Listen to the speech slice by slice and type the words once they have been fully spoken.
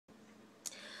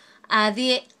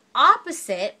The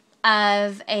opposite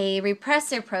of a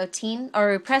repressor protein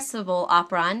or repressible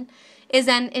operon is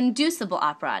an inducible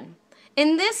operon.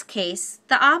 In this case,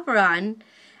 the operon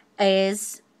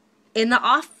is in the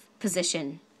off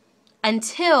position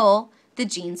until the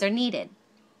genes are needed.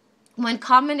 One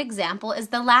common example is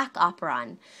the lac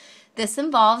operon. This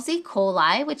involves E.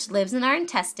 coli, which lives in our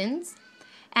intestines,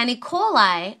 and E.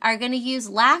 coli are going to use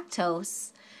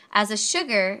lactose as a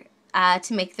sugar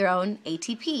to make their own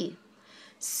ATP.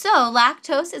 So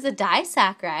lactose is a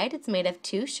disaccharide. It's made of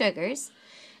 2 sugars,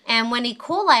 and when E.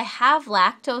 coli have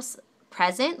lactose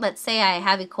present, let's say I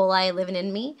have E. coli living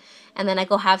in me, and then I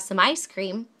go have some ice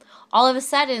cream, all of a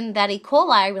sudden that E.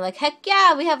 coli, we're like, heck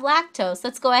yeah, we have lactose.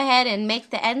 Let's go ahead and make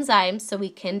the enzymes so we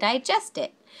can digest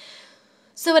it.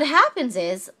 So what happens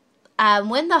is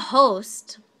when the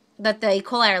host that the E.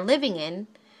 coli are living in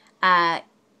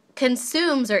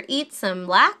consumes or eats some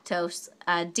lactose,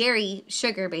 dairy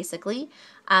sugar basically,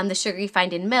 the sugar you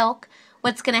find in milk,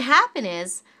 what's going to happen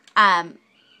is the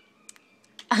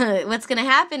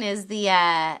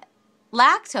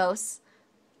lactose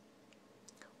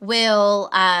will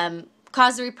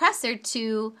cause the repressor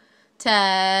to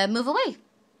move away,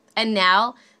 and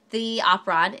now the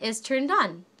operon is turned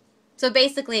on. So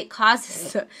basically it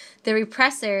causes the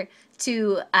repressor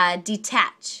to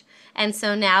detach, and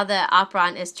so now the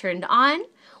operon is turned on.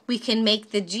 We can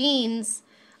make the genes,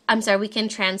 we can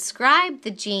transcribe the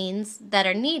genes that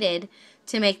are needed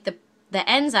to make the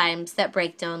enzymes that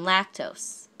break down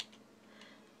lactose.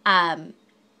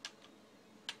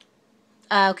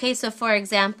 Okay, so for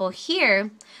example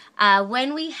here,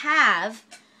 when we have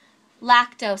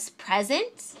lactose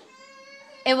present,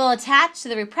 it will attach to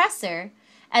the repressor,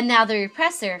 and now the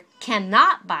repressor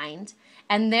cannot bind,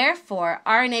 and therefore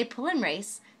RNA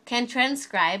polymerase can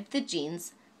transcribe the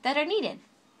genes that are needed.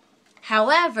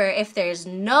 However, if there's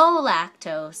no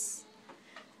lactose,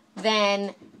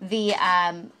 then the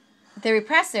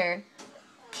repressor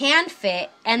can fit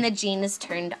and the gene is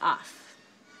turned off.